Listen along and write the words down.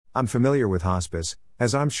I'm familiar with hospice,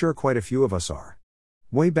 as I'm sure quite a few of us are.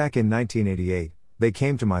 Way back in 1988, they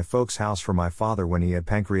came to my folks' house for my father when he had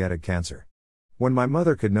pancreatic cancer. When my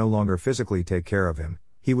mother could no longer physically take care of him,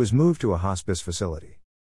 he was moved to a hospice facility.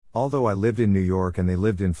 Although I lived in New York and they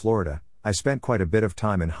lived in Florida, I spent quite a bit of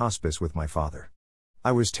time in hospice with my father.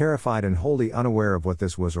 I was terrified and wholly unaware of what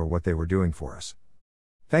this was or what they were doing for us.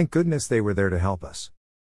 Thank goodness they were there to help us.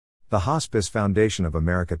 The Hospice Foundation of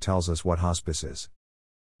America tells us what hospice is.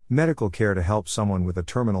 Medical care to help someone with a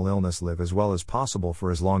terminal illness live as well as possible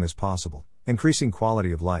for as long as possible, increasing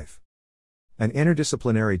quality of life. An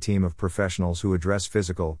interdisciplinary team of professionals who address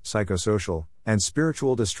physical, psychosocial, and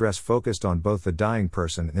spiritual distress focused on both the dying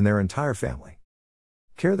person and their entire family.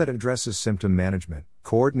 Care that addresses symptom management,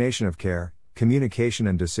 coordination of care, communication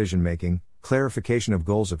and decision-making, clarification of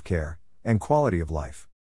goals of care, and quality of life.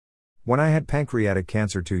 When I had pancreatic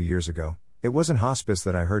cancer 2 years ago, it wasn't hospice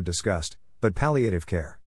that I heard discussed, but palliative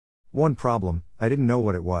care. One problem, I didn't know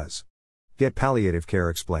what it was. Get Palliative Care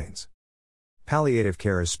explains. Palliative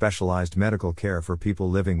care is specialized medical care for people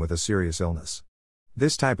living with a serious illness.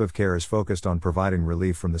 This type of care is focused on providing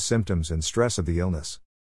relief from the symptoms and stress of the illness.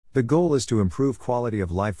 The goal is to improve quality of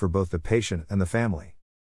life for both the patient and the family.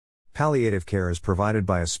 Palliative care is provided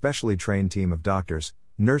by a specially trained team of doctors,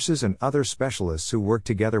 nurses and other specialists who work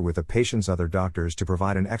together with the patient's other doctors to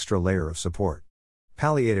provide an extra layer of support.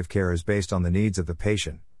 Palliative care is based on the needs of the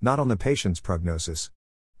patient, not on the patient's prognosis.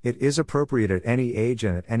 It is appropriate at any age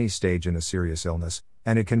and at any stage in a serious illness,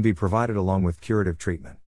 and it can be provided along with curative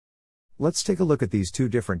treatment. Let's take a look at these two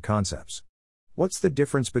different concepts. What's the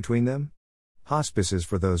difference between them? Hospice is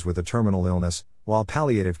for those with a terminal illness, while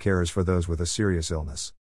palliative care is for those with a serious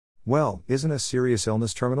illness. Well, isn't a serious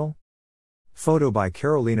illness terminal? Photo by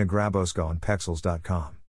Carolina Grabowska on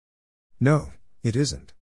Pexels.com. No, it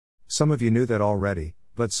isn't. Some of you knew that already,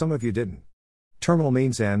 but some of you didn't. Terminal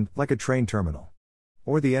means end, like a train terminal.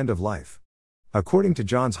 Or the end of life. According to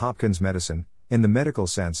Johns Hopkins Medicine, in the medical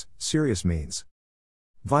sense, serious means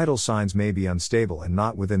vital signs may be unstable and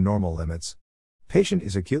not within normal limits. Patient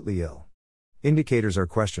is acutely ill. Indicators are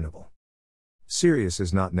questionable. Serious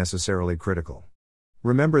is not necessarily critical.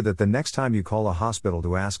 Remember that the next time you call a hospital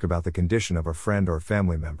to ask about the condition of a friend or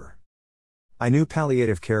family member. I knew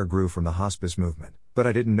palliative care grew from the hospice movement, but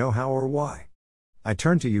I didn't know how or why. I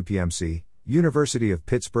turned to UPMC, University of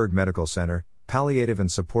Pittsburgh Medical Center, Palliative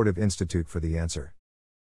and Supportive Institute for the answer.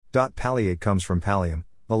 Palliate comes from pallium,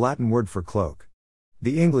 the Latin word for cloak.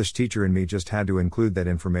 The English teacher in me just had to include that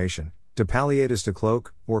information. To palliate is to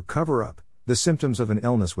cloak, or cover up, the symptoms of an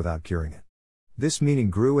illness without curing it. This meaning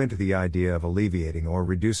grew into the idea of alleviating or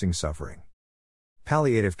reducing suffering.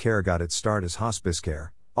 Palliative care got its start as hospice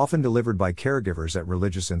care, often delivered by caregivers at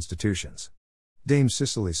religious institutions. Dame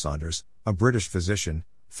Cicely Saunders, a British physician,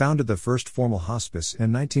 founded the first formal hospice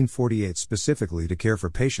in 1948 specifically to care for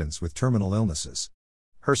patients with terminal illnesses.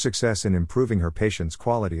 Her success in improving her patients'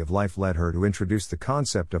 quality of life led her to introduce the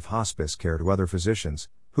concept of hospice care to other physicians,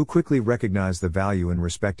 who quickly recognized the value in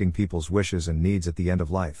respecting people's wishes and needs at the end of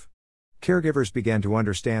life. Caregivers began to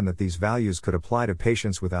understand that these values could apply to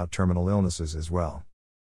patients without terminal illnesses as well.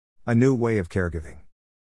 A new way of caregiving.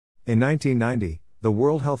 In 1990, the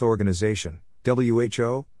World Health Organization,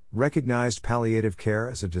 WHO, recognized palliative care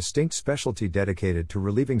as a distinct specialty dedicated to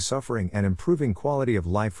relieving suffering and improving quality of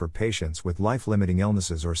life for patients with life-limiting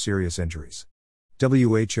illnesses or serious injuries.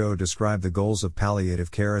 WHO described the goals of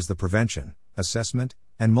palliative care as the prevention, assessment,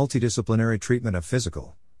 and multidisciplinary treatment of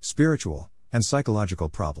physical, spiritual, and psychological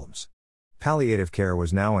problems. Palliative care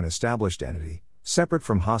was now an established entity, separate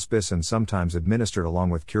from hospice and sometimes administered along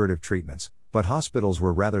with curative treatments, but hospitals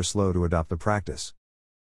were rather slow to adopt the practice.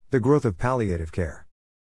 The growth of palliative care.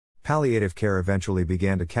 Palliative care eventually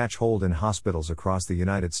began to catch hold in hospitals across the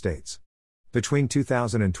United States. Between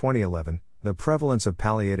 2000 and 2011, the prevalence of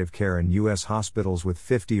palliative care in U.S. hospitals with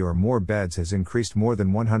 50 or more beds has increased more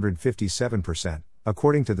than 157%,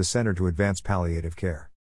 according to the Center to Advance Palliative Care.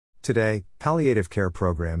 Today, palliative care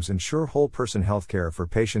programs ensure whole-person health care for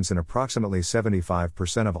patients in approximately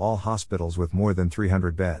 75% of all hospitals with more than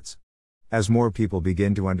 300 beds. As more people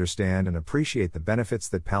begin to understand and appreciate the benefits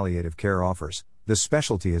that palliative care offers, the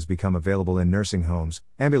specialty has become available in nursing homes,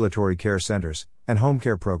 ambulatory care centers, and home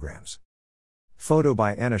care programs. Photo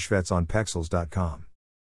by Anna Schvetz on Pexels.com.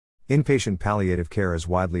 Inpatient palliative care is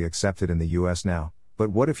widely accepted in the U.S. now, but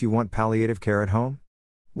what if you want palliative care at home?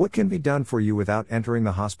 What can be done for you without entering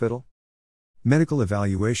the hospital? Medical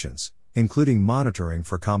evaluations, including monitoring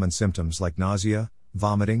for common symptoms like nausea,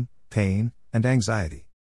 vomiting, pain, and anxiety.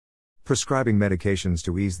 Prescribing medications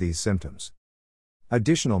to ease these symptoms.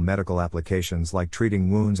 Additional medical applications like treating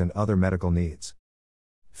wounds and other medical needs.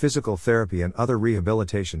 physical therapy and other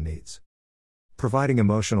rehabilitation needs. Providing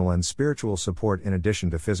emotional and spiritual support in addition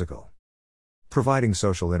to physical. Providing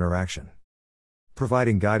social interaction.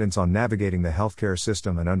 Providing guidance on navigating the healthcare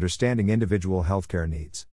system and understanding individual healthcare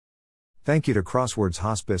needs. Thank you to Crosswords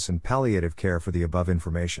Hospice and Palliative Care for the above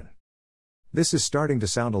information. This is starting to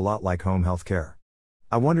sound a lot like home health care.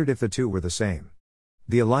 I wondered if the two were the same.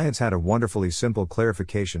 The Alliance had a wonderfully simple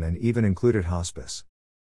clarification and even included hospice.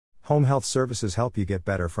 Home health services help you get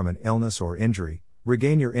better from an illness or injury,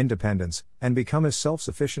 regain your independence, and become as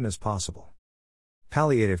self-sufficient as possible.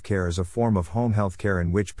 Palliative care is a form of home health care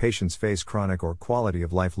in which patients face chronic or quality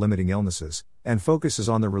of life limiting illnesses, and focuses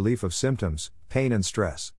on the relief of symptoms, pain and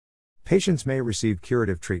stress. Patients may receive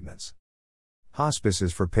curative treatments. Hospice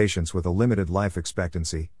is for patients with a limited life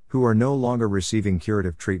expectancy, who are no longer receiving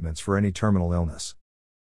curative treatments for any terminal illness.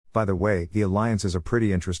 By the way, the Alliance is a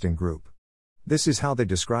pretty interesting group. This is how they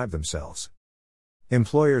describe themselves.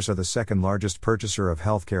 Employers are the second largest purchaser of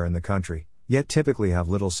healthcare in the country, yet typically have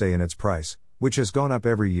little say in its price, which has gone up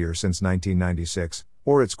every year since 1996,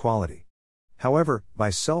 or its quality. However,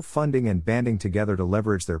 by self-funding and banding together to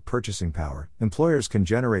leverage their purchasing power, employers can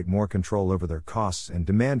generate more control over their costs and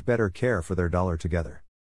demand better care for their dollar together.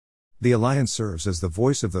 The Alliance serves as the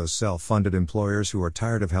voice of those self-funded employers who are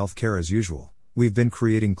tired of healthcare as usual. We've been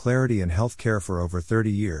creating clarity in healthcare for over 30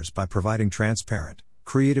 years by providing transparent,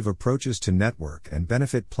 creative approaches to network and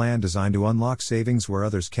benefit plan designed to unlock savings where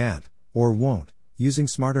others can't, or won't, using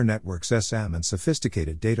smarter networks SM and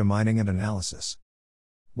sophisticated data mining and analysis.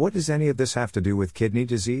 What does any of this have to do with kidney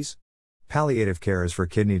disease? Palliative care is for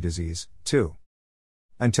kidney disease, too.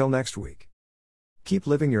 Until next week. Keep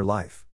living your life.